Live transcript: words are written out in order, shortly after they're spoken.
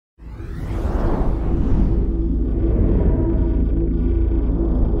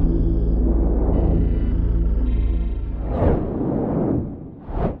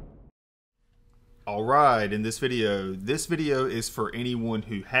Alright, in this video is for anyone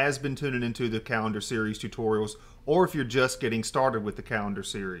who has been tuning into the calendar series tutorials, or if you're just getting started with the calendar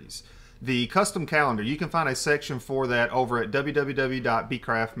series. The custom calendar, you can find a section for that over at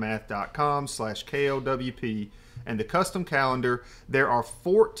www.bcraftmath.com/KLWP. And the custom calendar, there are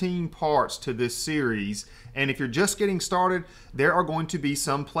 14 parts to this series, and if you're just getting started, there are going to be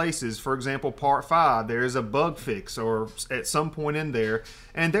some places, for example part 5, there is a bug fix or at some point in there,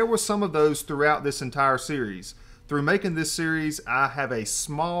 and there were some of those throughout this entire series. Through making this series, I have a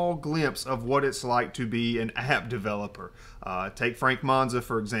small glimpse of what it's like to be an app developer. Take Frank Monza,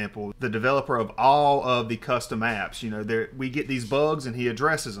 for example, the developer of all of the custom apps. You know, we get these bugs and he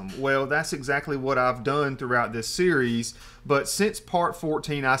addresses them. Well, that's exactly what I've done throughout this series, but since part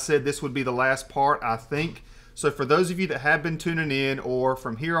 14, I said this would be the last part, I think. So for those of you that have been tuning in, or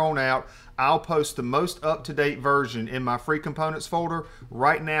from here on out, I'll post the most up-to-date version in my free components folder.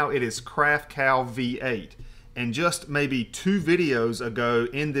 Right now it is CraftCal V8. And just maybe 2 videos ago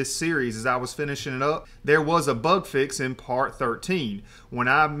in this series, as I was finishing it up, there was a bug fix in part 13. When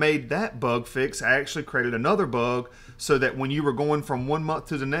I made that bug fix, I actually created another bug so that when you were going from one month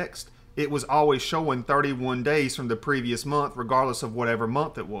to the next, it was always showing 31 days from the previous month, regardless of whatever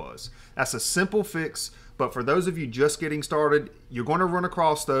month it was. That's a simple fix, but for those of you just getting started, you're going to run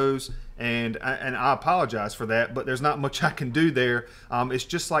across those, and I apologize for that, but there's not much I can do there. It's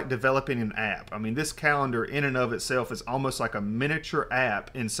just like developing an app. I mean, this calendar in and of itself is almost like a miniature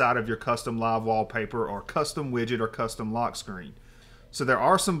app inside of your custom live wallpaper or custom widget or custom lock screen. So there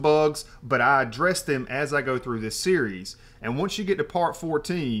are some bugs, but I address them as I go through this series. And once you get to part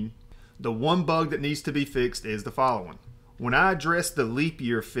 14, the one bug that needs to be fixed is the following. When I addressed the leap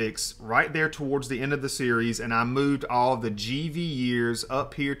year fix right there towards the end of the series, and I moved all the GV years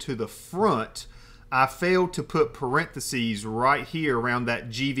up here to the front, I failed to put parentheses right here around that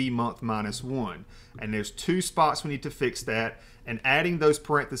GV month -1. And there's 2 spots we need to fix that, and adding those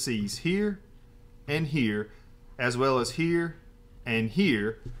parentheses here and here, as well as here and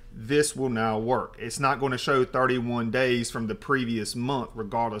here, this will now work. It's not going to show 31 days from the previous month,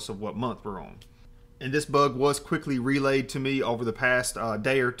 regardless of what month we're on. And this bug was quickly relayed to me over the past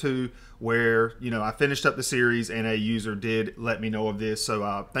day or 2, where, you know, I finished up the series and a user did let me know of this.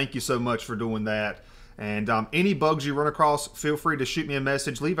 So thank you so much for doing that. And any bugs you run across, feel free to shoot me a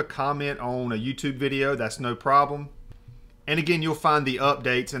message, leave a comment on a YouTube video, that's no problem. And again, you'll find the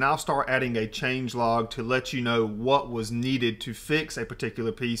updates, and I'll start adding a change log to let you know what was needed to fix a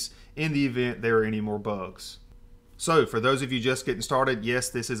particular piece in the event there are any more bugs. So for those of you just getting started, yes,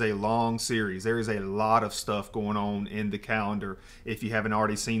 this is a long series. There is a lot of stuff going on in the calendar if you haven't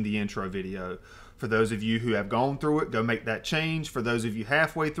already seen the intro video. For those of you who have gone through it, go make that change. For those of you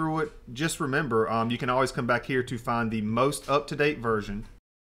halfway through it, just remember, you can always come back here to find the most up-to-date version.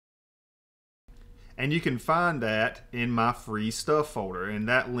 And you can find that in my free stuff folder, and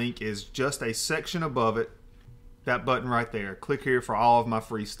that link is just a section above it, that button right there. Click here for all of my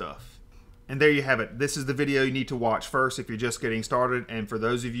free stuff. And there you have it. This is the video you need to watch first if you're just getting started, and for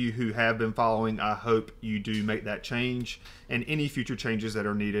those of you who have been following, I hope you do make that change and any future changes that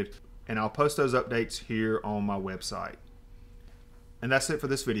are needed, and I'll post those updates here on my website. And that's it for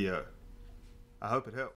this video. I hope it helped.